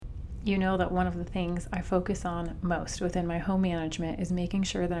You know that one of the things I focus on most within my home management is making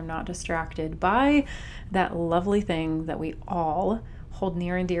sure that I'm not distracted by that lovely thing that we all hold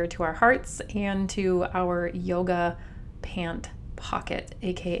near and dear to our hearts and to our yoga pant pocket,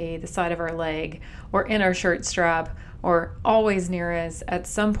 aka the side of our leg, or in our shirt strap, or always near us. At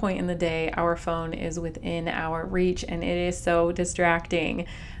some point in the day, our phone is within our reach and it is so distracting.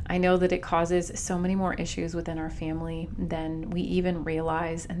 I know that it causes so many more issues within our family than we even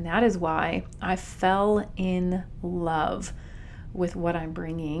realize, and that is why I fell in love with what I'm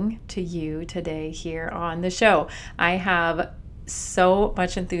bringing to you today here on the show. I have so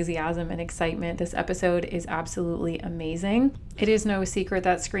much enthusiasm and excitement. This episode is absolutely amazing. It is no secret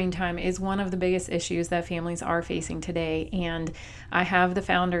that screen time is one of the biggest issues that families are facing today, and I have the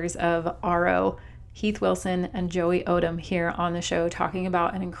founders of RO, Heath Wilson and Joey Odom, here on the show talking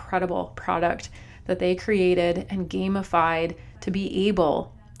about an incredible product that they created and gamified to be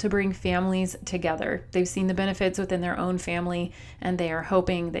able to bring families together. They've seen the benefits within their own family, and they are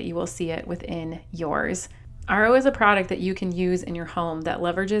hoping that you will see it within yours. RO is a product that you can use in your home that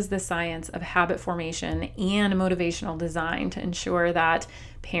leverages the science of habit formation and motivational design to ensure that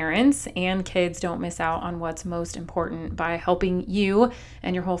parents and kids don't miss out on what's most important by helping you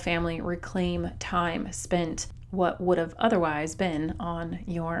and your whole family reclaim time spent what would have otherwise been on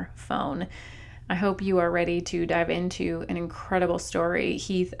your phone. I hope you are ready to dive into an incredible story.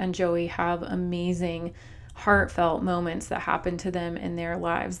 Heath and Joey have amazing heartfelt moments that happened to them in their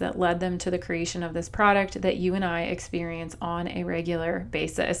lives that led them to the creation of this product that you and I experience on a regular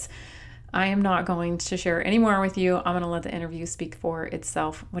basis. I am not going to share any more with you. I'm going to let the interview speak for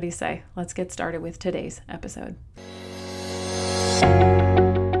itself. What do you say? Let's get started with today's episode.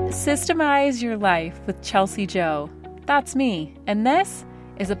 Systemize Your Life with Chelsea Joe. That's me. And this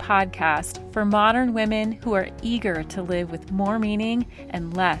is a podcast for modern women who are eager to live with more meaning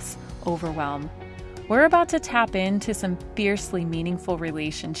and less overwhelm. We're about to tap into some fiercely meaningful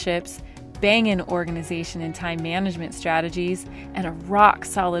relationships, banging organization and time management strategies, and a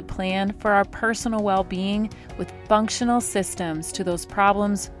rock-solid plan for our personal well-being with functional systems to those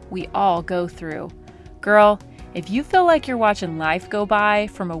problems we all go through. Girl, if you feel like you're watching life go by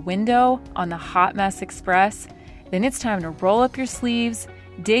from a window on the Hot Mess Express, then it's time to roll up your sleeves,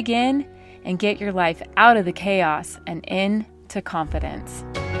 dig in, and get your life out of the chaos and into confidence.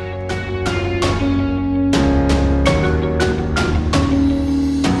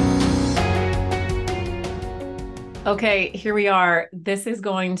 Okay, here we are. This is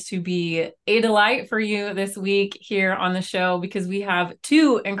going to be a delight for you this week here on the show because we have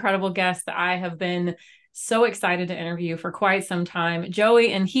two incredible guests that I have been so excited to interview for quite some time.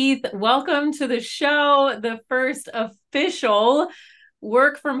 Joey and Heath, welcome to the show, the first official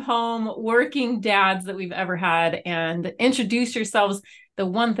work from home working dads that we've ever had. And introduce yourselves. The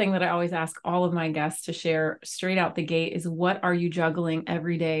one thing that I always ask all of my guests to share straight out the gate is, what are you juggling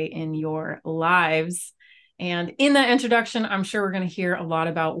every day in your lives? And in that introduction, I'm sure we're going to hear a lot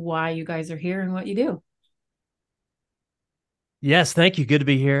about why you guys are here and what you do. Yes, thank you. Good to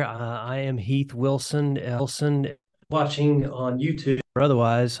be here. I am Heath Wilson. Watching on YouTube or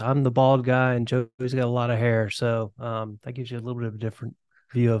otherwise, I'm the bald guy, and Joey's got a lot of hair. So that gives you a little bit of a different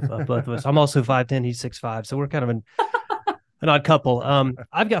view of both of us. I'm also 5'10", he's 6'5", so we're kind of an odd couple.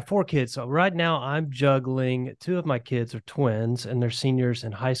 I've got 4 kids. So right now I'm juggling. 2 of my kids are twins and they're seniors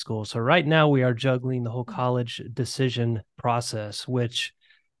in high school. So right now we are juggling the whole college decision process, which,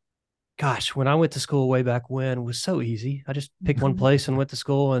 gosh, when I went to school way back when, was so easy. I just picked one place and went to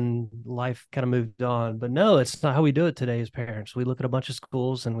school and life kind of moved on. But no, it's not how we do it today as parents. We look at a bunch of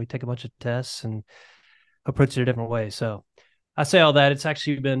schools and we take a bunch of tests and approach it a different way. So I say all that. It's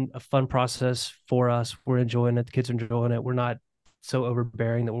actually been a fun process for us. We're enjoying it. The kids are enjoying it. We're not so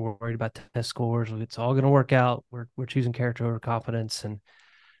overbearing that we're worried about test scores. It's all going to work out. We're choosing character over confidence and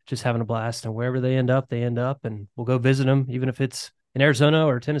just having a blast. And wherever they end up, and we'll go visit them, even if it's in Arizona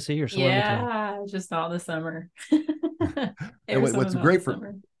or Tennessee or somewhere in between. Yeah, just all the summer. And what's all the great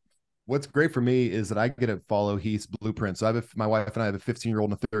summer. what's great for me is that I get to follow Heath's blueprint. So my wife and I have a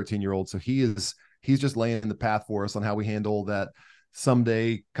 15-year-old and a 13-year-old. So he's just laying the path for us on how we handle that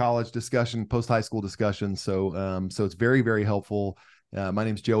someday college discussion, post high school discussion. So it's very, very helpful. My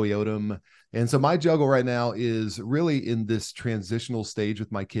name's Joey Odom. And so my juggle right now is really in this transitional stage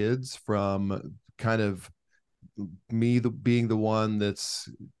with my kids, from kind of me being the one that's,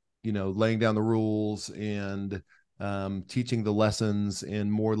 laying down the rules and teaching the lessons,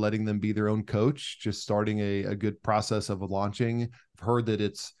 and more letting them be their own coach, just starting a good process of launching. I've heard that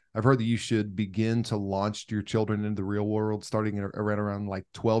it's I've heard that you should begin to launch your children into the real world starting around like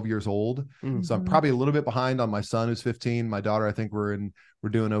 12 years old. Mm. So I'm probably a little bit behind on my son who's 15. My daughter, I think we're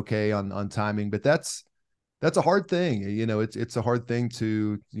doing okay on timing, but that's a hard thing. It's a hard thing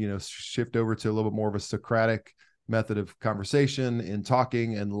to, shift over to a little bit more of a Socratic method of conversation and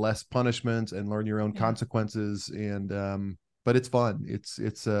talking and less punishment and learn your own consequences. And, but it's fun.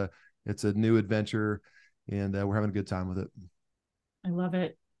 It's a new adventure, and we're having a good time with it. I love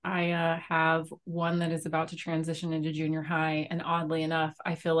it. I have one that is about to transition into junior high. And oddly enough,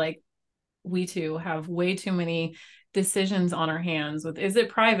 I feel like we two have way too many decisions on our hands with, is it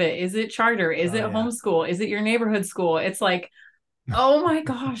private? Is it charter? Is it homeschool? Is it your neighborhood school? It's like, oh my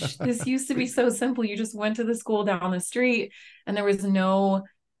gosh, this used to be so simple. You just went to the school down the street and there was no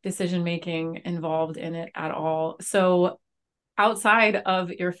decision-making involved in it at all. So outside of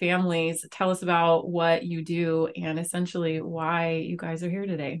your families, tell us about what you do and essentially why you guys are here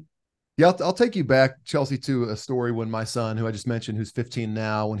today. Yeah, I'll take you back, Chelsea, to a story when my son, who I just mentioned, who's 15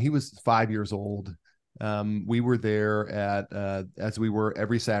 now, when he was 5 years old, we were there as we were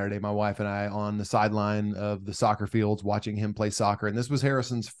every Saturday, my wife and I, on the sideline of the soccer fields, watching him play soccer. And this was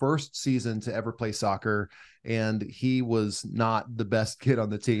Harrison's first season to ever play soccer. And he was not the best kid on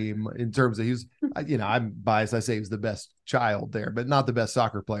the team in terms of, I'm biased. I say he was the best child there, but not the best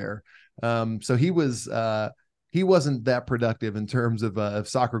soccer player. So he wasn't that productive in terms of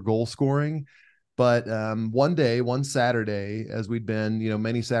soccer goal scoring. But one Saturday, as we'd been,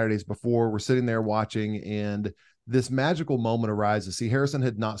 many Saturdays before, we're sitting there watching, and this magical moment arises. See, Harrison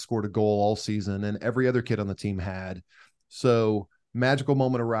had not scored a goal all season, and every other kid on the team had. So magical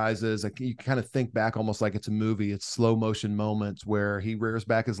moment arises. Like, you kind of think back almost like it's a movie. It's slow motion moments where he rears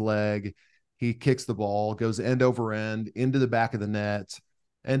back his leg, he kicks the ball, goes end over end into the back of the net.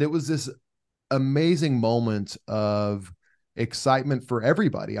 And it was this amazing moment of excitement for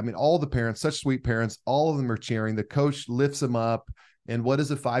everybody. I mean, all the parents, such sweet parents, all of them are cheering. The coach lifts him up. And what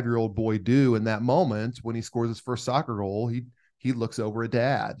does a 5-year-old boy do in that moment when he scores his first soccer goal? He looks over at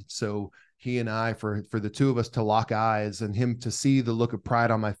dad. So he and I, for the two of us to lock eyes and him to see the look of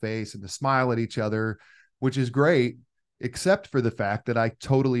pride on my face and to smile at each other, which is great, except for the fact that I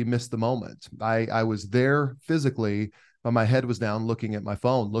totally missed the moment. I was there physically, but my head was down looking at my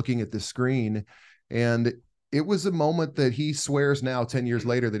phone, looking at the screen. And it was a moment that he swears now 10 years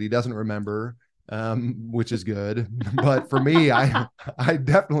later that he doesn't remember, which is good. But for me, I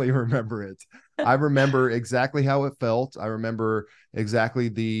definitely remember it. I remember exactly how it felt. I remember exactly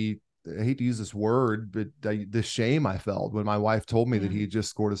I hate to use this word, but the shame I felt when my wife told me that he had just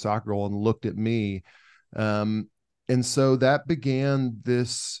scored a soccer goal and looked at me. And so that began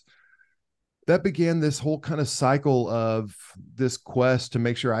this whole kind of cycle of this quest to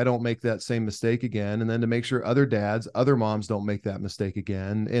make sure I don't make that same mistake again. And then to make sure other dads, other moms don't make that mistake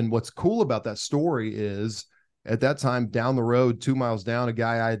again. And what's cool about that story is at that time down the road, 2 miles down, a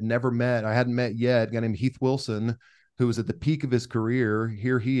guy I hadn't met yet, a guy named Heath Wilson, who was at the peak of his career.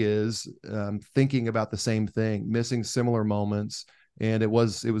 Here he is, thinking about the same thing, missing similar moments. And it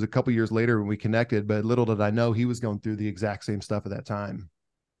was a couple years later when we connected, but little did I know he was going through the exact same stuff at that time.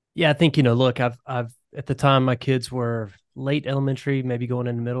 Yeah, I think, look, I've at the time my kids were late elementary, maybe going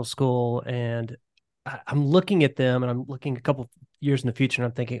into middle school, and I'm looking at them and I'm looking a couple years in the future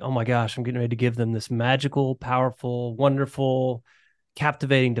and I'm thinking, oh my gosh, I'm getting ready to give them this magical, powerful, wonderful,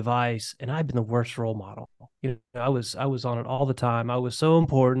 captivating device. And I've been the worst role model. I was on it all the time. I was so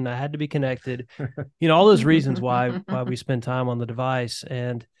important. I had to be connected, all those reasons why we spend time on the device.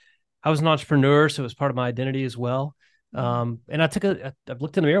 And I was an entrepreneur, so it was part of my identity as well. And I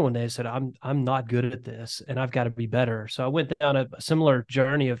looked in the mirror one day and said, I'm not good at this and I've got to be better. So I went down a similar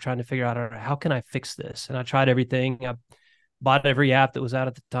journey of trying to figure out how can I fix this? And I tried everything. I bought every app that was out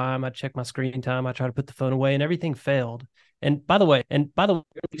at the time. I checked my screen time. I tried to put the phone away and everything failed. And by the way,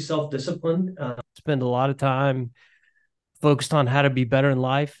 self-discipline, spend a lot of time focused on how to be better in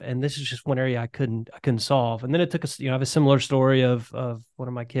life. And this is just one area I couldn't solve. And then it took us, I have a similar story of one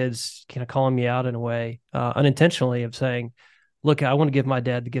of my kids kind of calling me out in a way, unintentionally, of saying, look, I want to give my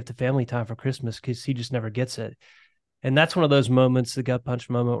dad the gift of family time for Christmas because he just never gets it. And that's one of those moments, the gut punch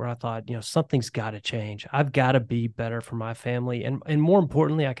moment, where I thought, something's got to change. I've got to be better for my family. And more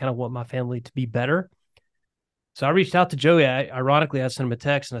importantly, I kind of want my family to be better. So I reached out to Joey. Ironically, I sent him a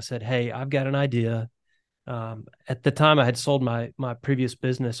text and I said, hey, I've got an idea. At the time I had sold my previous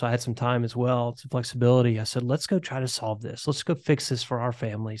business, so I had some time as well, some flexibility. I said, let's go try to solve this. Let's go fix this for our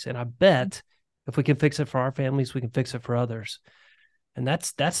families. And I bet if we can fix it for our families, we can fix it for others. And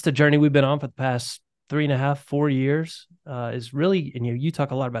that's the journey we've been on for the past 3.5, 4 years, is really, and you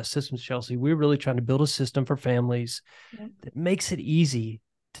talk a lot about systems, Chelsea. We're really trying to build a system for families that makes it easy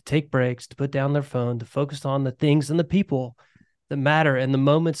to take breaks, to put down their phone, to focus on the things and the people that matter and the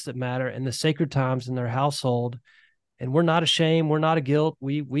moments that matter and the sacred times in their household. And we're not ashamed. We're not a guilt.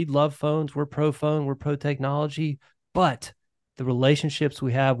 We love phones. We're pro phone. We're pro technology. But the relationships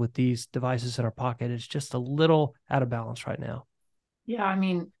we have with these devices in our pocket is just a little out of balance right now. Yeah, I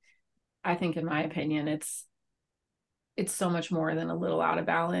mean, I think in my opinion, it's so much more than a little out of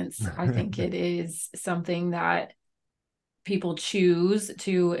balance. I think it is something that people choose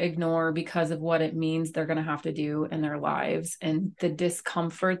to ignore because of what it means they're going to have to do in their lives and the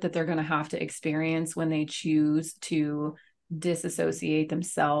discomfort that they're going to have to experience when they choose to disassociate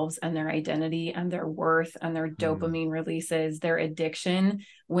themselves and their identity and their worth and their dopamine releases, their addiction,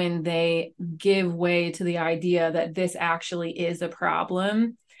 when they give way to the idea that this actually is a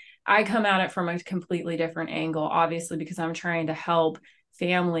problem. I come at it from a completely different angle, obviously, because I'm trying to help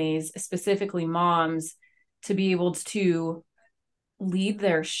families, specifically moms, to be able to lead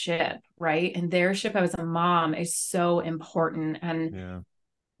their ship, right? And their ship as a mom is so important. And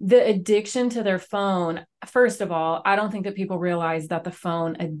the addiction to their phone, first of all, I don't think that people realize that the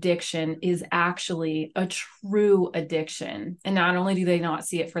phone addiction is actually a true addiction. And not only do they not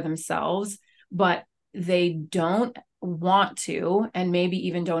see it for themselves, but they don't want to, and maybe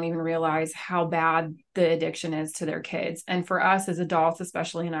even don't even realize how bad the addiction is to their kids. And for us as adults,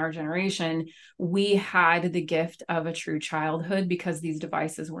 especially in our generation, we had the gift of a true childhood because these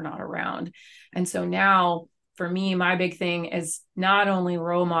devices were not around. And so now, for me, my big thing is not only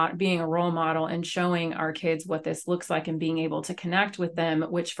being a role model and showing our kids what this looks like and being able to connect with them,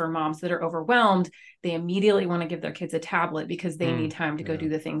 which for moms that are overwhelmed, they immediately want to give their kids a tablet because they need time to go do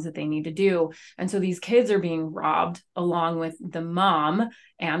the things that they need to do. And so these kids are being robbed along with the mom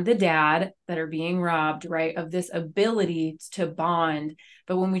and the dad that are being robbed, right, of this ability to bond.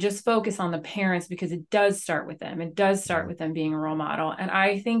 But when we just focus on the parents, because it does start with them, it does start with them being a role model. And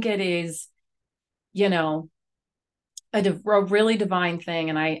I think it is, a really divine thing.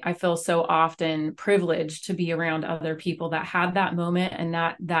 And I feel so often privileged to be around other people that had that moment and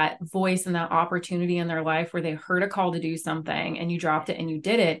that voice and that opportunity in their life where they heard a call to do something and you dropped it and you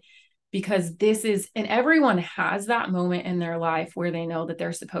did it, because and everyone has that moment in their life where they know that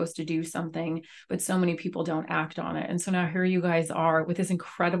they're supposed to do something, but so many people don't act on it. And so now here you guys are with this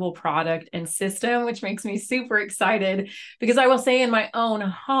incredible product and system, which makes me super excited, because I will say in my own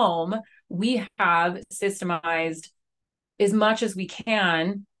home, we have systemized as much as we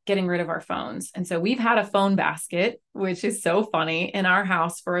can getting rid of our phones. And so we've had a phone basket, which is so funny, in our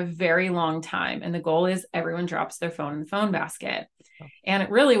house for a very long time. And the goal is everyone drops their phone in the phone basket. And it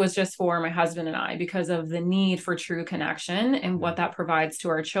really was just for my husband and I because of the need for true connection and what that provides to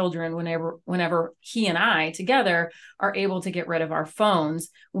our children whenever he and I together are able to get rid of our phones.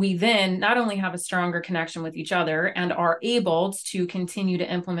 We then not only have a stronger connection with each other and are able to continue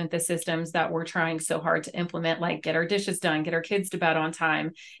to implement the systems that we're trying so hard to implement, like get our dishes done, get our kids to bed on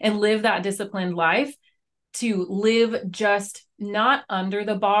time, and live that disciplined life, to live just not under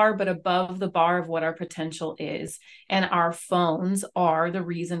the bar, but above the bar of what our potential is. And our phones are the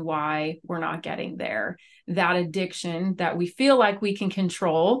reason why we're not getting there. That addiction that we feel like we can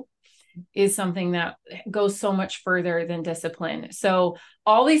control is something that goes so much further than discipline. So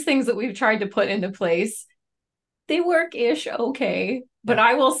all these things that we've tried to put into place, they work-ish okay. But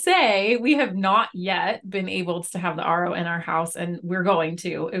I will say we have not yet been able to have the RO in our house, and we're going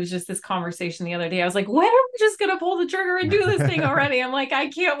to. It was just this conversation the other day. I was like, when are we just going to pull the trigger and do this thing already? I'm like, I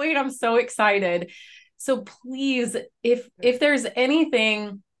can't wait. I'm so excited. So please, if there's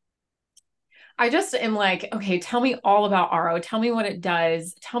anything, I just am like, okay, tell me all about RO. Tell me what it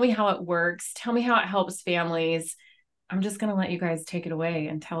does. Tell me how it works. Tell me how it helps families. I'm just going to let you guys take it away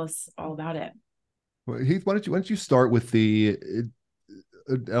and tell us all about it. Well, Heath, why don't you start with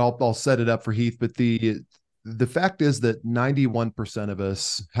I'll set it up for Heath, but the fact is that 91% of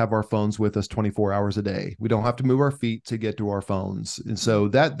us have our phones with us 24 hours a day. We don't have to move our feet to get to our phones. And so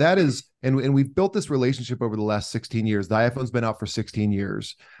that is, and we've built this relationship over the last 16 years. The iPhone's been out for 16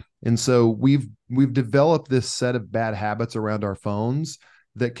 years. And so we've developed this set of bad habits around our phones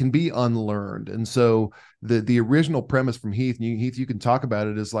that can be unlearned. And so the original premise from Heath, you can talk about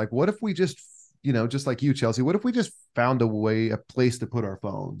it, is like, what if we just, just like you, Chelsea, what if we just found a place to put our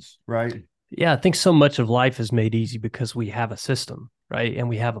phones, right? Yeah, I think so much of life is made easy because we have a system, right? And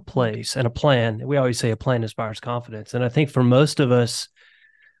we have a place and a plan. We always say a plan inspires confidence. And I think for most of us,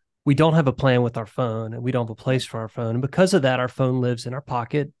 we don't have a plan with our phone and we don't have a place for our phone. And because of that, our phone lives in our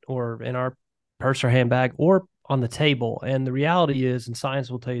pocket or in our purse or handbag or on the table. And the reality is, and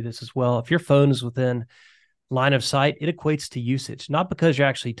science will tell you this as well, if your phone is within line of sight, it equates to usage, not because you're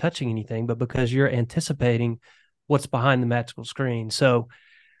actually touching anything, but because you're anticipating what's behind the magical screen. So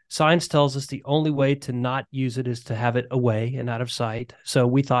Science tells us the only way to not use it is to have it away and out of sight. So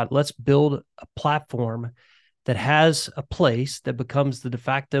we thought, let's build a platform that has a place that becomes the de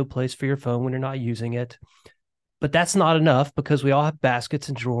facto place for your phone when you're not using it. But that's not enough, because we all have baskets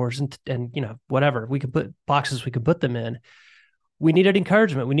and drawers and whatever. We can put boxes we can put them in. We needed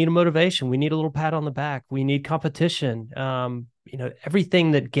encouragement. We need a motivation. We need a little pat on the back. We need competition.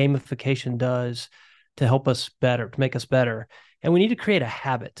 Everything that gamification does to help us better, to make us better. And we need to create a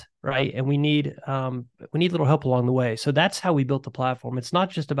habit, right? And we need a little help along the way. So that's how we built the platform. It's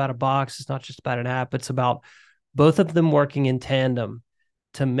not just about a box. It's not just about an app. It's about both of them working in tandem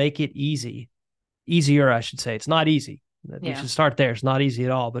to make it easier, I should say. It's not easy. We should start there. It's not easy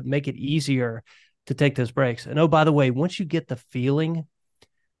at all, but make it easier to take those breaks. And oh, by the way, once you get the feeling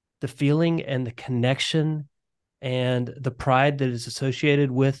and the connection and the pride that is associated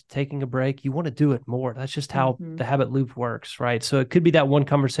with taking a break, you want to do it more. That's just how the habit loop works, right? So it could be that one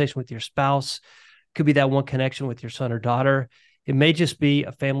conversation with your spouse, could be that one connection with your son or daughter. It may just be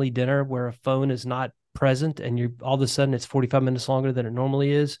a family dinner where a phone is not present and you all of a sudden it's 45 minutes longer than it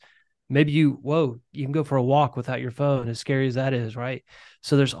normally is. Maybe you can go for a walk without your phone, as scary as that is, right?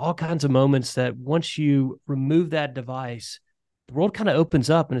 So there's all kinds of moments that once you remove that device, the world kind of opens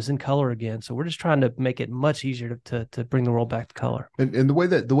up and is in color again. So we're just trying to make it much easier to bring the world back to color. And the way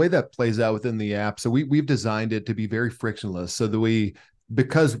that plays out within the app, so we've designed it to be very frictionless. So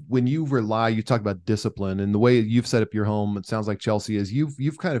because when you talk about discipline, and the way you've set up your home, it sounds like, Chelsea, is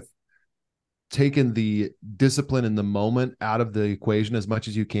you've kind of taken the discipline in the moment out of the equation as much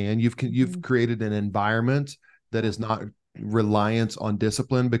as you can. You've created an environment that is not reliant on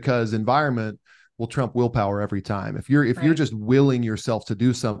discipline, because environment will trump willpower every time. If you're just willing yourself to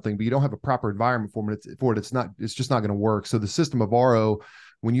do something, but you don't have a proper environment for it, it's just not going to work. So the system of RO,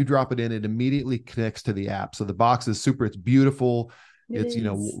 when you drop it in, it immediately connects to the app. So the box is super, it's beautiful. It's,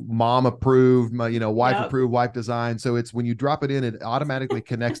 mom approved, wife approved, wife designed. So it's when you drop it in, it automatically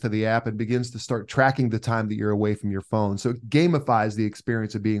connects to the app and begins to start tracking the time that you're away from your phone. So it gamifies the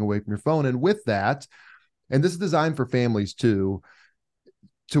experience of being away from your phone. And with that, and this is designed for families too,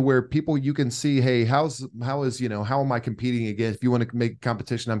 to where you can see, hey, how am I competing against? If you want to make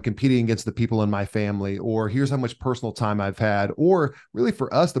competition, I'm competing against the people in my family, or here's how much personal time I've had. Or really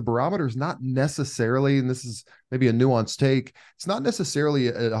for us, the barometer is not necessarily, and this is maybe a nuanced take, it's not necessarily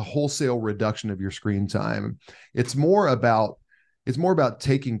a wholesale reduction of your screen time. It's more about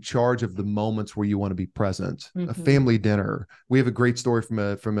taking charge of the moments where you want to be present. A family dinner. We have a great story from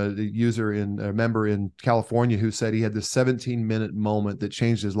a member in California who said he had this 17-minute moment that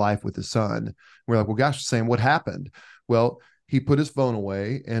changed his life with his son. We're like, well, gosh, Sam, what happened? Well, he put his phone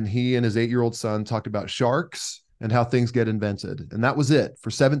away and he and his 8-year-old son talked about sharks and how things get invented. And that was it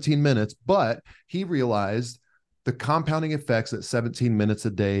for 17 minutes. But he realized the compounding effects that 17 minutes a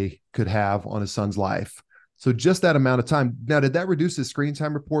day could have on his son's life. So just that amount of time. Now, did that reduce his screen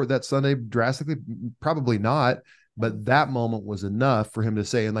time report that Sunday drastically? Probably not, but that moment was enough for him to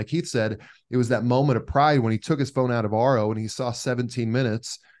say, and like Heath said, it was that moment of pride when he took his phone out of RO and he saw 17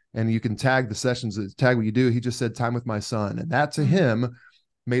 minutes, and you can tag the sessions, tag what you do. He just said, time with my son. And that to him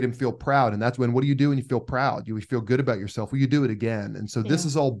made him feel proud. And that's when, what do you do when you feel proud? You feel good about yourself. Will you do it again? And so this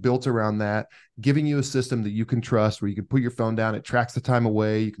is all built around that, giving you a system that you can trust, where you can put your phone down. It tracks the time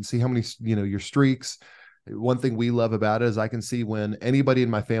away. You can see how many, your streaks. One thing we love about it is I can see when anybody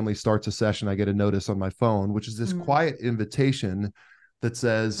in my family starts a session, I get a notice on my phone, which is this quiet invitation that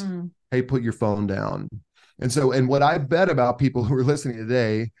says, hey, put your phone down. And what I bet about people who are listening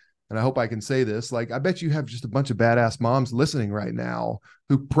today, and I hope I can say this, like, I bet you have just a bunch of badass moms listening right now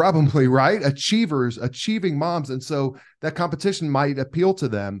who probably, right? Achieving moms. And so that competition might appeal to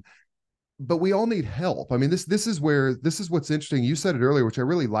them. But we all need help. I mean, this is what's interesting. You said it earlier, which I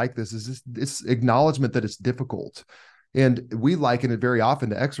really like. This acknowledgement that it's difficult, and we liken it very often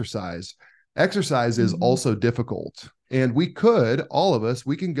to exercise. Exercise is also difficult, and all of us,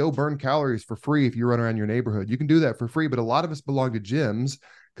 we can go burn calories for free if you run around your neighborhood. You can do that for free, but a lot of us belong to gyms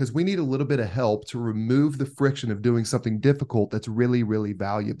because we need a little bit of help to remove the friction of doing something difficult that's really, really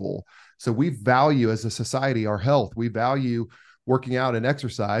valuable. So we value, as a society, our health. We value working out and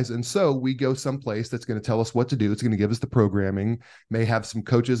exercise. And so we go someplace that's going to tell us what to do. It's going to give us the programming, may have some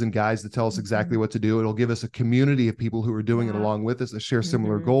coaches and guides to tell us exactly what to do. It'll give us a community of people who are doing it along with us that share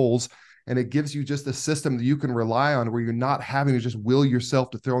similar goals. And it gives you just a system that you can rely on, where you're not having to just will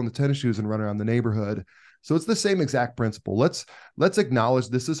yourself to throw on the tennis shoes and run around the neighborhood. So it's the same exact principle. Let's acknowledge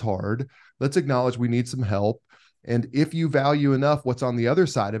this is hard. Let's acknowledge we need some help. And if you value enough what's on the other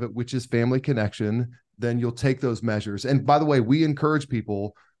side of it, which is family connection, then you'll take those measures. And by the way, we encourage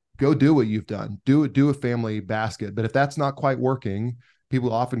people, go do what you've done. Do a family basket. But if that's not quite working,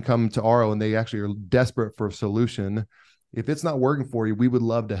 people often come to RO and they actually are desperate for a solution. If it's not working for you, we would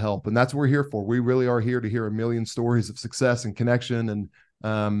love to help. And that's what we're here for. We really are here to hear a million stories of success and connection.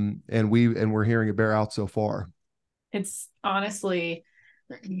 And we're hearing it bear out so far. It's honestly,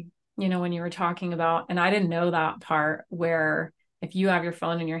 when you were talking about, and I didn't know that part, where if you have your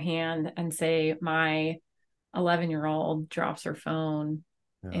phone in your hand and say my 11-year-old drops her phone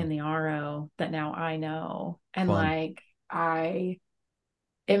in the RO, that now I know. And Fun.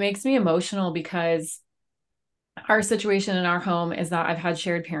 it makes me emotional, because our situation in our home is that I've had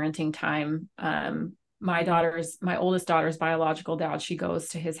shared parenting time. My oldest daughter's biological dad, she goes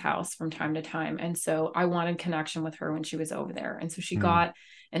to his house from time to time. And so I wanted connection with her when she was over there. And so she got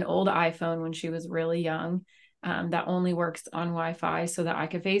an old iPhone when she was really young, that only works on Wi-Fi, so that I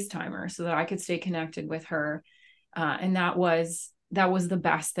could FaceTime her, so that I could stay connected with her. And that was the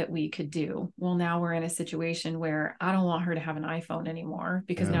best that we could do. Well, now we're in a situation where I don't want her to have an iPhone anymore,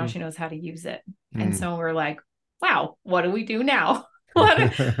 because now she knows how to use it. And so we're like, wow, what do we do now? How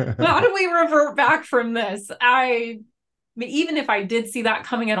do we revert back from this? Even if I did see that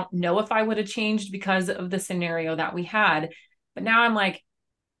coming, I don't know if I would have changed because of the scenario that we had. But now I'm like,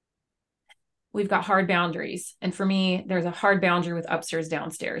 we've got hard boundaries. And for me, there's a hard boundary with upstairs,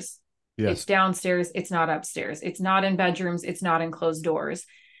 downstairs. Yes. It's downstairs. It's not upstairs. It's not in bedrooms. It's not in closed doors.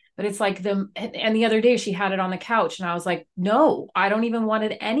 But it's like and the other day she had it on the couch, and I was like, no, I don't even want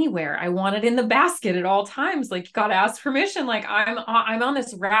it anywhere. I want it in the basket at all times. Like, you got to ask permission. Like, I'm on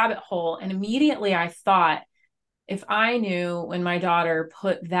this rabbit hole. And immediately I thought, if I knew when my daughter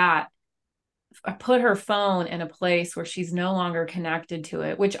put her phone in a place where she's no longer connected to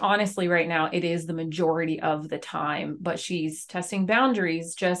it, which honestly right now it is the majority of the time, but she's testing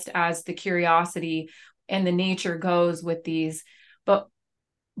boundaries, just as the curiosity and the nature goes with these.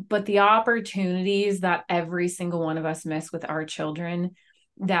 But the opportunities that every single one of us miss with our children,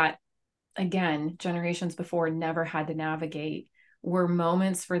 that again, generations before never had to navigate, were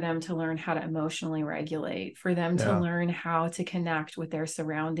moments for them to learn how to emotionally regulate, for them to learn how to connect with their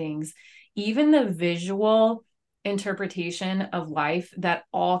surroundings. Even the visual interpretation of life that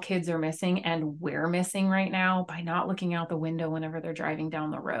all kids are missing, and we're missing right now, by not looking out the window whenever they're driving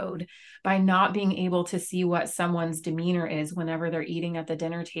down the road, by not being able to see what someone's demeanor is whenever they're eating at the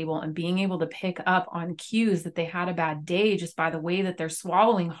dinner table, and being able to pick up on cues that they had a bad day just by the way that they're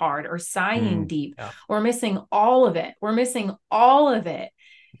swallowing hard or sighing deep. We're missing all of it. We're missing all of it.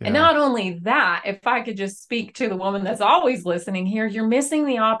 And not only that, if I could just speak to the woman that's always listening here, you're missing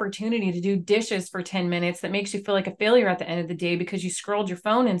the opportunity to do dishes for 10 minutes that makes you feel like a failure at the end of the day because you scrolled your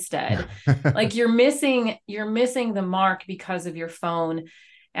phone instead. Like, you're missing the mark because of your phone.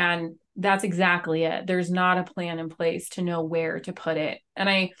 And that's exactly it. There's not a plan in place to know where to put it. And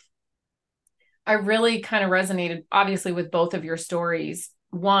I really kind of resonated, obviously, with both of your stories.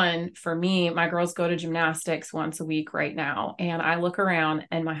 One, for me, my girls go to gymnastics once a week right now. And I look around,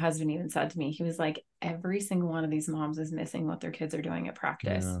 and my husband even said to me, he was like, every single one of these moms is missing what their kids are doing at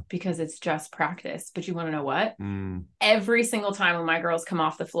practice because it's just practice. But you want to know what? Every single time when my girls come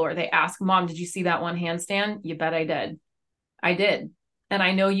off the floor, they ask, Mom, did you see that one handstand? You bet I did. I did. And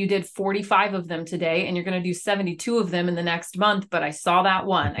I know you did 45 of them today, and you're going to do 72 of them in the next month. But I saw that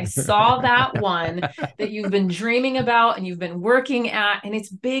one. I saw that one that you've been dreaming about and you've been working at, and it's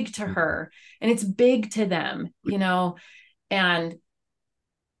big to her and it's big to them, and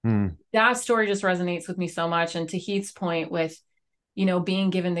that story just resonates with me so much. And to Heath's point with, being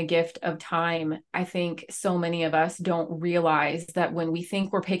given the gift of time, I think so many of us don't realize that when we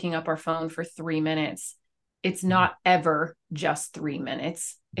think we're picking up our phone for 3 minutes, it's not ever just 3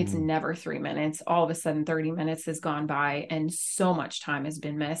 minutes. It's never 3 minutes. All of a sudden, 30 minutes has gone by and so much time has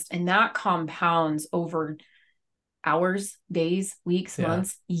been missed. And that compounds over hours, days, weeks,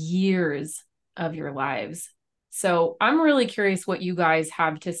 months, years of your lives. So I'm really curious what you guys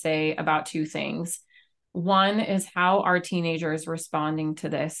have to say about two things. One is how are teenagers responding to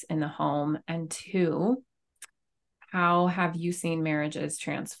this in the home? And two, how have you seen marriages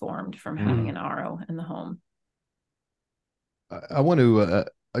transformed from having an RO in the home? I want to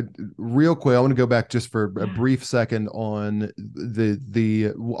real quick. I want to go back just for a brief second on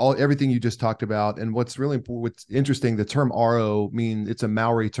everything you just talked about. And what's really important, what's interesting, the term RO it's a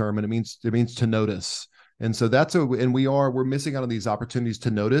Maori term, and it means to notice. And so we're missing out on these opportunities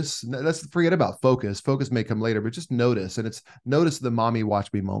to notice. Let's forget about focus. Focus may come later, but just notice. And it's notice the mommy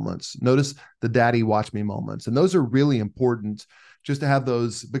watch me moments. Notice the daddy watch me moments. And those are really important just to have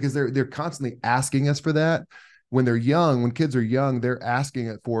those, because they're constantly asking us for that. When they're young, when kids are young, they're asking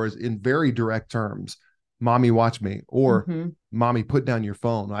it for us in very direct terms. mommy, watch me, or Mm-hmm. mommy, put down your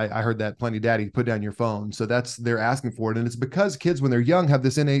phone. I heard that plenty, daddy, put down your phone. So they're asking for it. And it's because kids, when they're young, have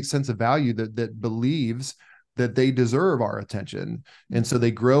this innate sense of value that believes that they deserve our attention. And so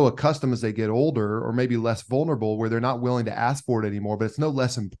they grow accustomed as they get older, or maybe less vulnerable, where they're not willing to ask for it anymore, but it's no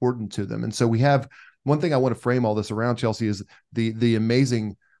less important to them. And so we have one thing I want to frame all this around, Chelsea, is the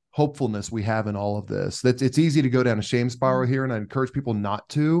amazing hopefulness we have in all of this. That it's easy to go down a shame spiral here, and I encourage people not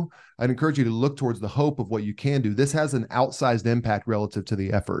to. I'd encourage you to look towards the hope of what you can do. This has an outsized impact relative to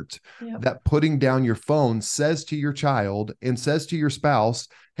the effort. Yep. That putting down your phone says to your child and says to your spouse,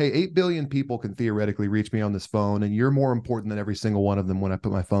 hey, 8 billion people can theoretically reach me on this phone, and you're more important than every single one of them when I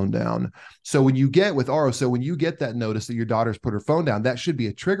put my phone down. So when you get with Aro, so when you get that notice that your daughter's put her phone down, that should be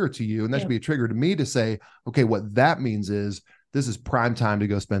a trigger to you. And that should be a trigger to me to say, okay, what that means is this is prime time to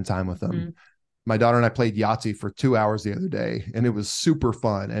go spend time with them. Mm-hmm. My daughter and I played Yahtzee for 2 hours the other day, and it was super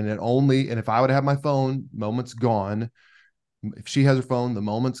fun. And if I would have my phone, moment's gone. If she has her phone, the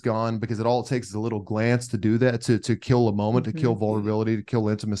moment's gone, because it takes is a little glance to do that, to kill a moment, to kill vulnerability, to kill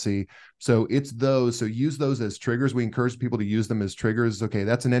intimacy. So it's those. So use those as triggers. We encourage people to use them as triggers. Okay,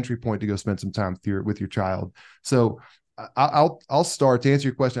 that's an entry point to go spend some time with your child. So I'll start to answer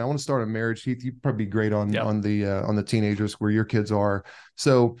your question. I want to start on marriage. Heath, you'd probably be great on the teenagers where your kids are.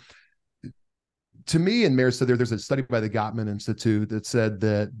 So to me, in marriage, so there's a study by the Gottman Institute that said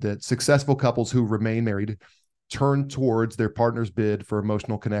that successful couples who remain married turn towards their partner's bid for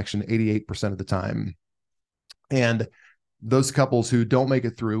emotional connection 88% of the time. And those couples who don't make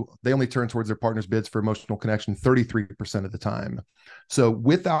it through, they only turn towards their partner's bids for emotional connection 33% of the time. So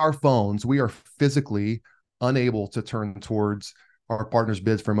with our phones, we are physically unable to turn towards our partner's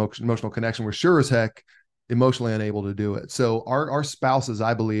bids for emotional connection. We're sure as heck emotionally unable to do it. So our spouses,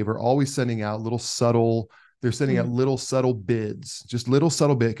 I believe, are always sending out little subtle bids, just little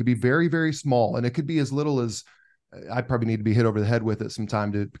subtle bit. It could be very, very small. And it could be as little as, I probably need to be hit over the head with it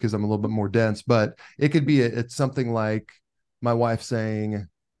sometime because I'm a little bit more dense, but it could be it's something like my wife saying,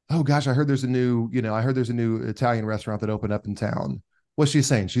 oh gosh, I heard there's a new Italian restaurant that opened up in town. What's she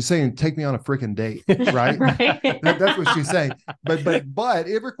saying? She's saying, take me on a freaking date, right? Right. That's what she's saying. But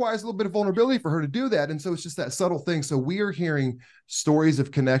it requires a little bit of vulnerability for her to do that. And so it's just that subtle thing. So we are hearing stories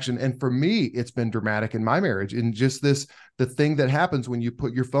of connection. And for me, it's been dramatic in my marriage. And just the thing that happens when you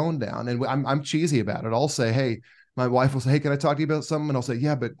put your phone down. And I'm cheesy about it. I'll say, hey, my wife will say, hey, can I talk to you about something? And I'll say,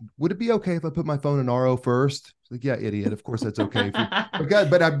 yeah, but would it be okay if I put my phone in RO first? She's like, yeah, idiot. Of course that's okay.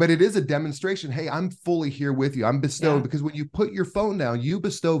 But it is a demonstration. Hey, I'm fully here with you. I'm bestowed, because when you put your phone down, you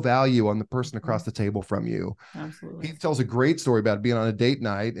bestow value on the person across the table from you. Absolutely. He tells a great story about being on a date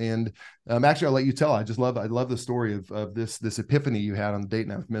night. And actually, I'll let you tell. I love the story of this epiphany you had on the date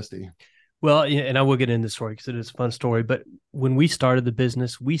night with Misty. Well, yeah, and I will get into the story because it is a fun story. But when we started the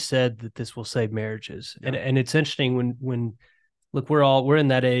business, we said that this will save marriages. Yeah. And it's interesting when look, we're in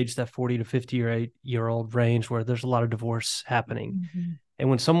that age, that 40 to 50-year-old range where there's a lot of divorce happening. Mm-hmm. And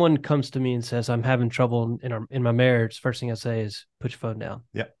when someone comes to me and says, I'm having trouble in my marriage, first thing I say is, put your phone down.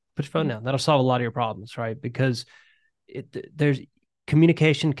 Yeah. Put your phone down. That'll solve a lot of your problems, right? Because there's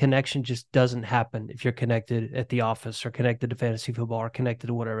communication, connection just doesn't happen if you're connected at the office or connected to fantasy football or connected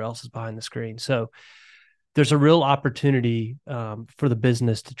to whatever else is behind the screen. So there's a real opportunity for the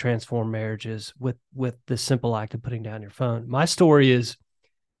business to transform marriages with the simple act of putting down your phone. My story is,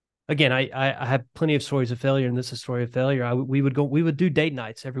 again, I have plenty of stories of failure, and this is a story of failure. We would do date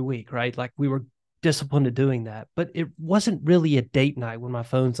nights every week, right? Like we were disciplined at doing that, but it wasn't really a date night when my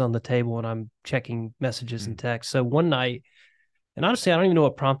phone's on the table and I'm checking messages and texts. So one night, and honestly, I don't even know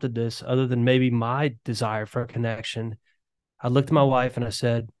what prompted this other than maybe my desire for a connection. I looked at my wife and I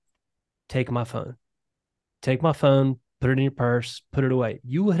said, take my phone, put it in your purse, put it away.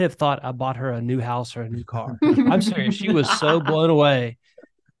 You would have thought I bought her a new house or a new car. I'm serious. She was so blown away.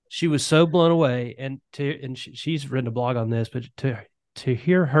 And she's written a blog on this, but to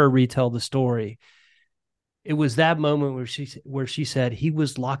hear her retell the story, it was that moment where she said he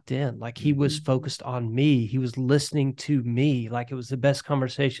was locked in, like he was focused on me. He was listening to me, like it was the best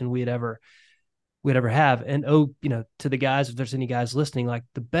conversation we'd ever have. And to the guys, if there's any guys listening, like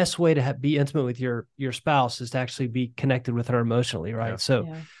the best way to be intimate with your spouse is to actually be connected with her emotionally, right?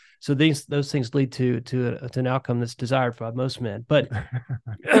 Yeah. So those things lead to an outcome that's desired by most men. But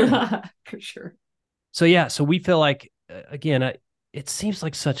for sure. So we feel like again, it seems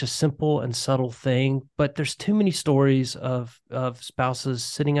like such a simple and subtle thing, but there's too many stories of spouses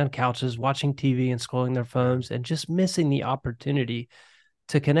sitting on couches, watching TV and scrolling their phones and just missing the opportunity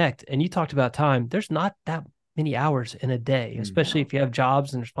to connect. And you talked about time. There's not that many hours in a day, especially if you have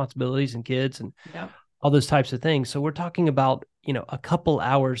jobs and responsibilities and kids and all those types of things. So we're talking about, a couple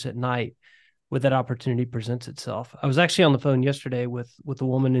hours at night when that opportunity presents itself. I was actually on the phone yesterday with a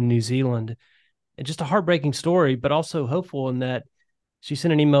woman in New Zealand, and just a heartbreaking story, but also hopeful in that she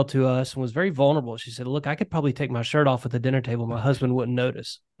sent an email to us and was very vulnerable. She said, look, I could probably take my shirt off at the dinner table. My husband wouldn't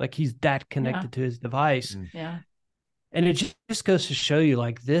notice. Like, he's that connected to his device. Yeah. And it just goes to show you,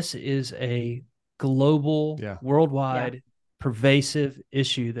 like, this is a global, worldwide, pervasive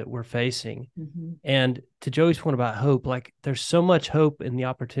issue that we're facing. And to Joey's point about hope, like, there's so much hope in the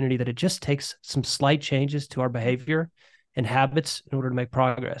opportunity that it just takes some slight changes to our behavior and habits in order to make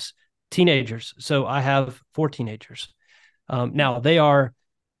progress. Teenagers. So I have 4 teenagers. Now, they are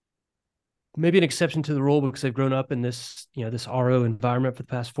maybe an exception to the rule because they've grown up in this, this RO environment for the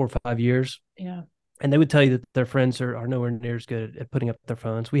past 4 or 5 years. Yeah. And they would tell you that their friends are nowhere near as good at putting up their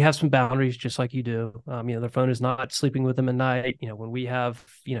phones. We have some boundaries, just like you do. Their phone is not sleeping with them at night. When we have,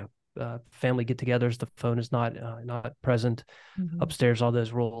 family get-togethers, the phone is not present upstairs. All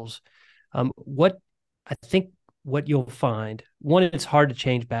those rules. What you'll find, one, it's hard to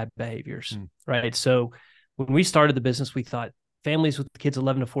change bad behaviors, right? So when we started the business, we thought families with kids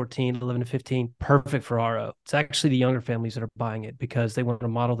 11 to 14, 11 to 15, perfect for RO. It's actually the younger families that are buying it because they want to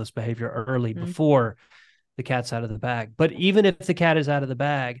model this behavior early before the cat's out of the bag. But even if the cat is out of the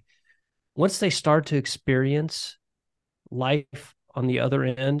bag, once they start to experience life on the other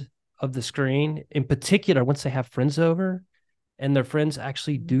end of the screen, in particular, once they have friends over and their friends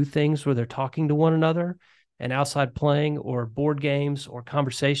actually do things where they're talking to one another and outside playing or board games or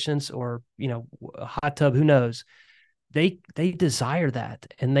conversations or, a hot tub, who knows, they desire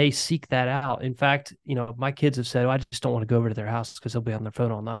that and they seek that out. In fact, my kids have said, I just don't want to go over to their house because they'll be on their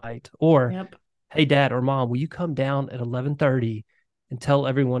phone all night. Or, hey, Dad or Mom, will you come down at 11:30 and tell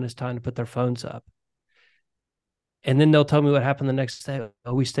everyone it's time to put their phones up? And then they'll tell me what happened the next day.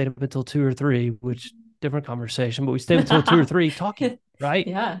 Oh, we stayed up until 2 or 3, which different conversation, but we stayed until 2 or 3 talking, right?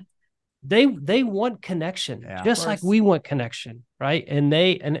 Yeah. They want connection, just like we want connection, right? And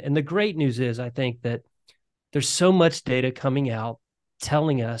and the great news is, I think, that there's so much data coming out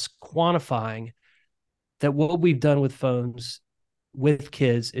telling us, quantifying that what we've done with phones with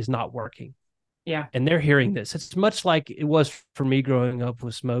kids is not working. Yeah. And they're hearing this. It's much like it was for me growing up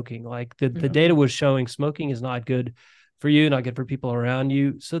with smoking. Like the data was showing smoking is not good for you, not good for people around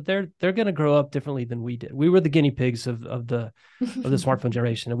you. So they're going to grow up differently than we did. We were the guinea pigs of the smartphone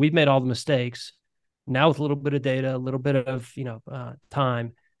generation, and we've made all the mistakes. Now with a little bit of data, a little bit of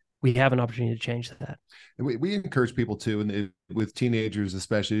time, we have an opportunity to change that. And we encourage people to, and with teenagers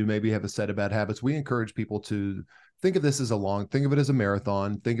especially, who maybe have a set of bad habits, we encourage people to think of this as think of it as a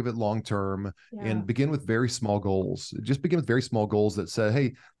marathon, think of it long-term, and begin with very small goals. Just begin with very small goals that say,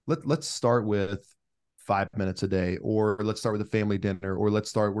 hey, let's start with 5 minutes a day, or let's start with a family dinner, or we're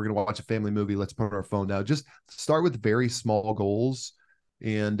going to watch a family movie. Let's put our phone down. Just start with very small goals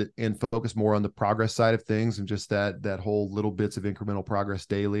and focus more on the progress side of things, and just that whole little bits of incremental progress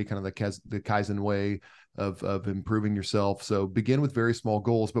daily, kind of the Kaizen way of improving yourself. So begin with very small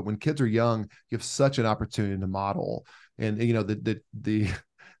goals. But when kids are young, you have such an opportunity to model. And the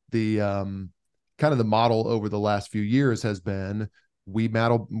kind of the model over the last few years has been we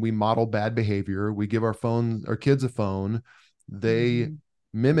model bad behavior. We give our kids a phone. They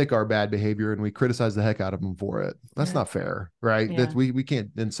mimic our bad behavior and we criticize the heck out of them for it. That's not fair, right? That we can't.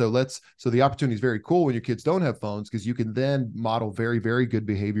 And so the opportunity is very cool when your kids don't have phones, because you can then model very, very good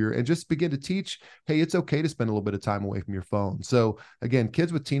behavior and just begin to teach, hey, it's okay to spend a little bit of time away from your phone. So again,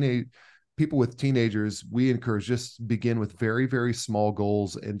 people with teenagers, we encourage, just begin with very, very small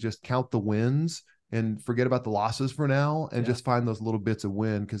goals and just count the wins and forget about the losses for now, and just find those little bits of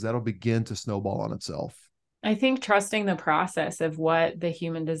win, because that'll begin to snowball on itself. I think trusting the process of what the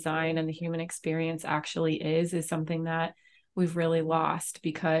human design and the human experience actually is something that we've really lost,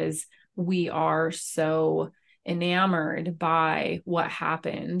 because we are so enamored by what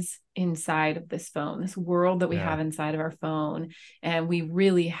happens inside of this phone, this world that we have inside of our phone. And we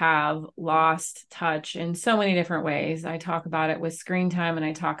really have lost touch in so many different ways. I talk about it with screen time, and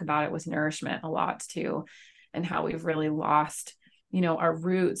I talk about it with nourishment a lot too, and how we've really lost, our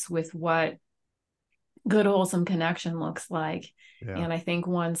roots with what good, wholesome connection looks like. And I think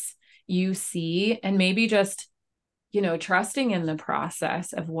once you see, and maybe just, trusting in the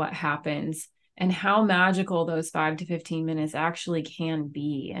process of what happens and how magical those 5 to 15 minutes actually can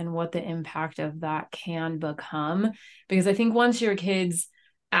be, and what the impact of that can become. Because I think once your kids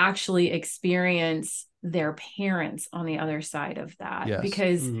actually experience their parents on the other side of that,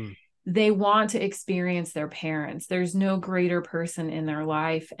 because they want to experience their parents, there's no greater person in their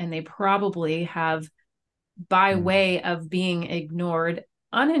life, and they probably have, by way of being ignored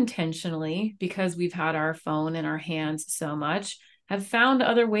unintentionally, because we've had our phone in our hands so much, have found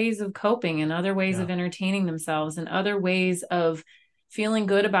other ways of coping and other ways of entertaining themselves and other ways of feeling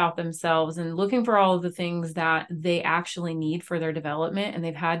good about themselves and looking for all of the things that they actually need for their development, and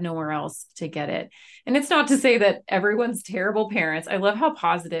they've had nowhere else to get it. And it's not to say that everyone's terrible parents. I love how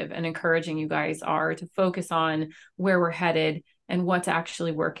positive and encouraging you guys are to focus on where we're headed and what's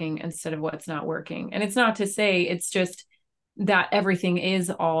actually working instead of what's not working. And it's not to say it's just that everything is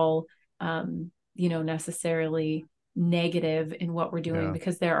all, necessarily negative in what we're doing,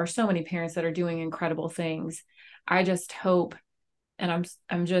 because there are so many parents that are doing incredible things. I just hope, and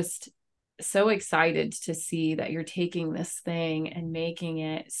I'm just so excited to see that you're taking this thing and making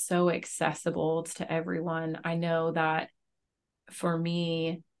it so accessible to everyone. I know that for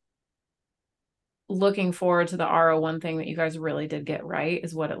me, looking forward to the RO, one thing that you guys really did get right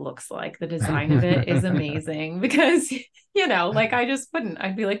is what it looks like. The design of it is amazing because,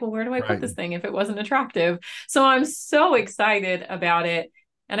 I'd be like, well, where do I put this thing if it wasn't attractive? So I'm so excited about it.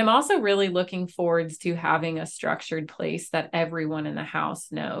 And I'm also really looking forward to having a structured place that everyone in the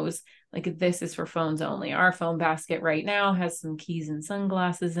house knows, like, this is for phones only. Our phone basket right now has some keys and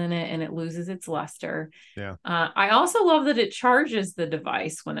sunglasses in it, and it loses its luster. Yeah. I also love that it charges the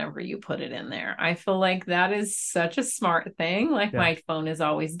device whenever you put it in there. I feel like that is such a smart thing. Like, my phone is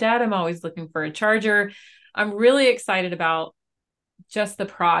always dead. I'm always looking for a charger. I'm really excited about just the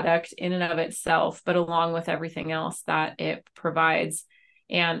product in and of itself, but along with everything else that it provides.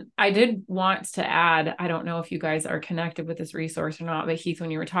 And I did want to add, I don't know if you guys are connected with this resource or not, but Heath,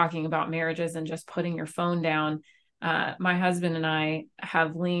 when you were talking about marriages and just putting your phone down, my husband and I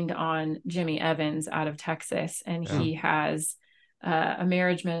have leaned on Jimmy Evans out of Texas, and he has a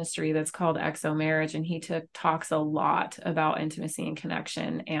marriage ministry that's called Exo Marriage, and he talks a lot about intimacy and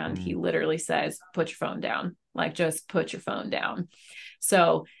connection. And he literally says, put your phone down, like, just put your phone down.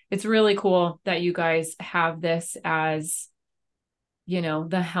 So it's really cool that you guys have this as,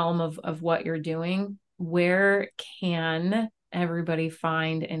 the helm of what you're doing. Where can everybody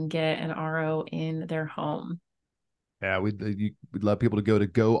find and get an RO in their home? Yeah, we'd love people to go to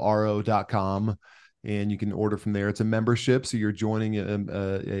goro.com and you can order from there. It's a membership. So you're joining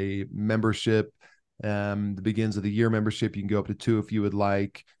a membership. The begins of the year membership. You can go up to 2 if you would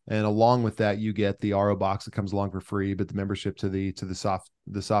like. And along with that, you get the RO box that comes along for free, but the membership to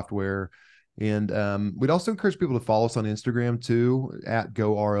the software. And we'd also encourage people to follow us on Instagram too, at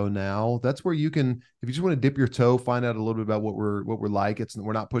 @GoRONow. That's where you can, if you just want to dip your toe, find out a little bit about what we're like.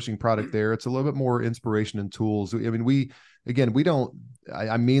 We're not pushing product there. It's a little bit more inspiration and tools. I mean,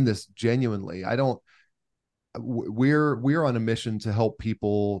 I mean this genuinely. We're on a mission to help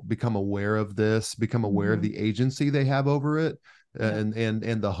people become aware of this, become aware of the agency they have over it.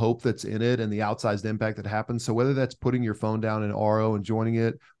 And the hope that's in it and the outsized impact that happens. So whether that's putting your phone down in RO and joining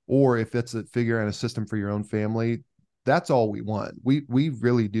it, or if it's figuring out a system for your own family, that's all we want. We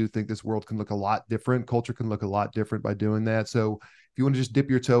really do think this world can look a lot different. Culture can look a lot different by doing that. So if you want to just dip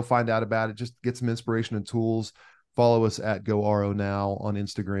your toe, find out about it, just get some inspiration and tools, follow us at @GoRONow on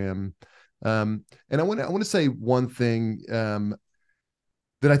Instagram. And I want to say one thing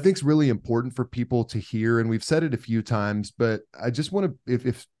that I think is really important for people to hear. And we've said it a few times, but I just want to,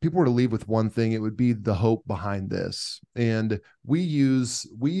 if people were to leave with one thing, it would be the hope behind this. And we use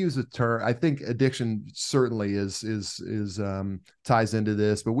a term, I think addiction certainly ties into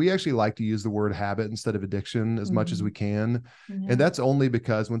this, but we actually like to use the word habit instead of addiction as much as we can. And that's only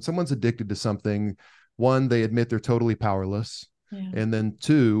because when someone's addicted to something, one, they admit they're totally powerless. And then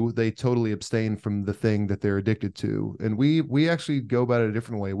 2, they totally abstain from the thing that they're addicted to. And we actually go about it a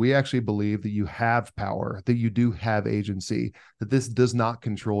different way. We actually believe that you have power, that you do have agency, that this does not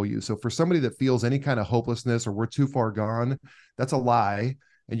control you. So for somebody that feels any kind of hopelessness or we're too far gone, that's a lie.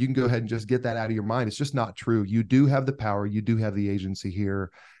 And you can go ahead and just get that out of your mind. It's just not true. You do have the power. You do have the agency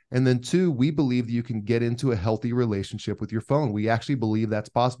here. And then 2, we believe that you can get into a healthy relationship with your phone. We actually believe that's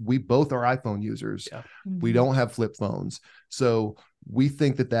possible. We both are iPhone users. We don't have flip phones. So we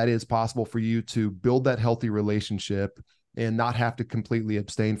think that is possible for you to build that healthy relationship and not have to completely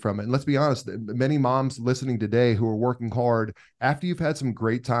abstain from it. And let's be honest, many moms listening today who are working hard, after you've had some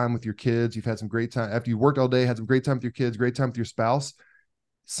great time with your kids, you've had some great time, after you worked all day, had some great time with your kids, great time with your spouse,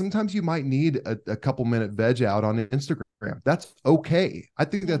 sometimes you might need a couple minute veg out on Instagram. That's okay. I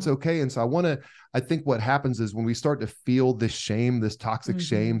think that's okay. And so I think what happens is when we start to feel this shame, this toxic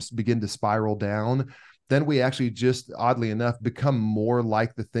shame begin to spiral down, then we actually just oddly enough become more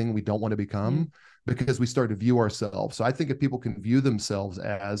like the thing we don't want to become because we start to view ourselves. So I think if people can view themselves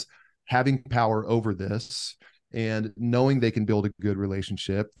as having power over this, and knowing they can build a good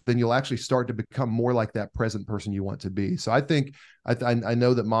relationship, then you'll actually start to become more like that present person you want to be. So I think I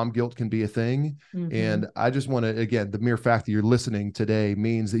know that mom guilt can be a thing. And I just want to, again, the mere fact that you're listening today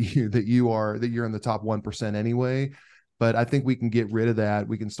means that you're in the top 1% anyway. But I think we can get rid of that.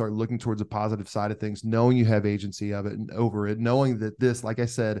 We can start looking towards a positive side of things, knowing you have agency of it and over it, knowing that this, like I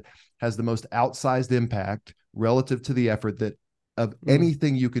said, has the most outsized impact relative to the effort that of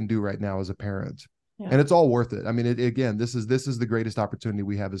anything you can do right now as a parent. Yeah. And it's all worth it. I mean, again, this is the greatest opportunity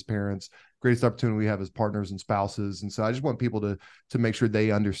we have as parents, greatest opportunity we have as partners and spouses. And so I just want people to make sure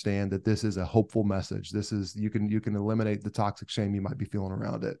they understand that this is a hopeful message. This is, you can eliminate the toxic shame you might be feeling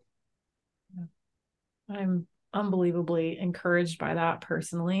around it. I'm unbelievably encouraged by that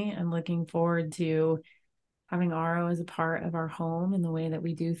personally, and looking forward to having RO as a part of our home and the way that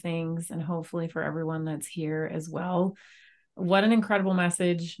we do things, and hopefully for everyone that's here as well. What an incredible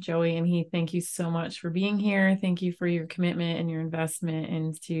message, Joey and Heath. Thank you so much for being here. Thank you for your commitment and your investment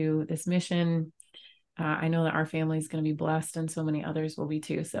into this mission. I know that our family is going to be blessed, and so many others will be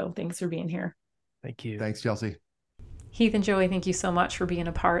too. So thanks for being here. Thank you. Thanks, Chelsea. Heath and Joey, thank you so much for being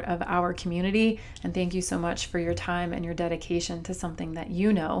a part of our community. And thank you so much for your time and your dedication to something that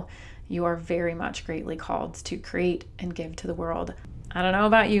you know you are very much greatly called to create and give to the world. I don't know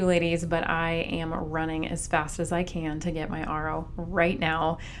about you ladies, but I am running as fast as I can to get my RO right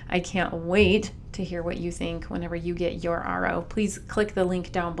now. I can't wait to hear what you think whenever you get your RO. Please click the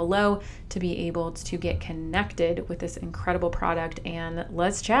link down below to be able to get connected with this incredible product, and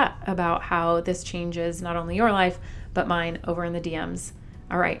let's chat about how this changes not only your life, but mine over in the DMs.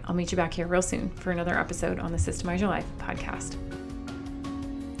 All right, I'll meet you back here real soon for another episode on the Systemize Your Life podcast.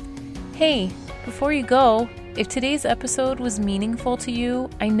 Hey, before you go, if today's episode was meaningful to you,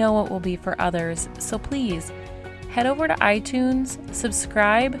 I know it will be for others. So please head over to iTunes,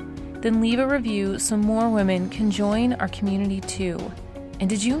 subscribe, then leave a review so more women can join our community too. And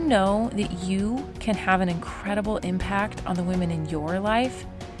did you know that you can have an incredible impact on the women in your life?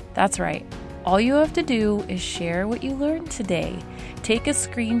 That's right. All you have to do is share what you learned today. Take a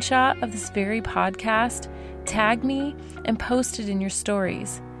screenshot of this very podcast, tag me, and post it in your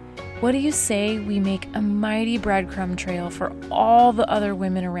stories. What do you say we make a mighty breadcrumb trail for all the other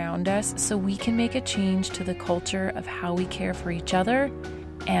women around us so we can make a change to the culture of how we care for each other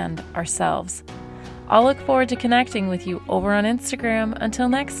and ourselves? I'll look forward to connecting with you over on Instagram. Until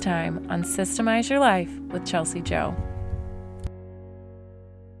next time on Systemize Your Life with Chelsea Jo.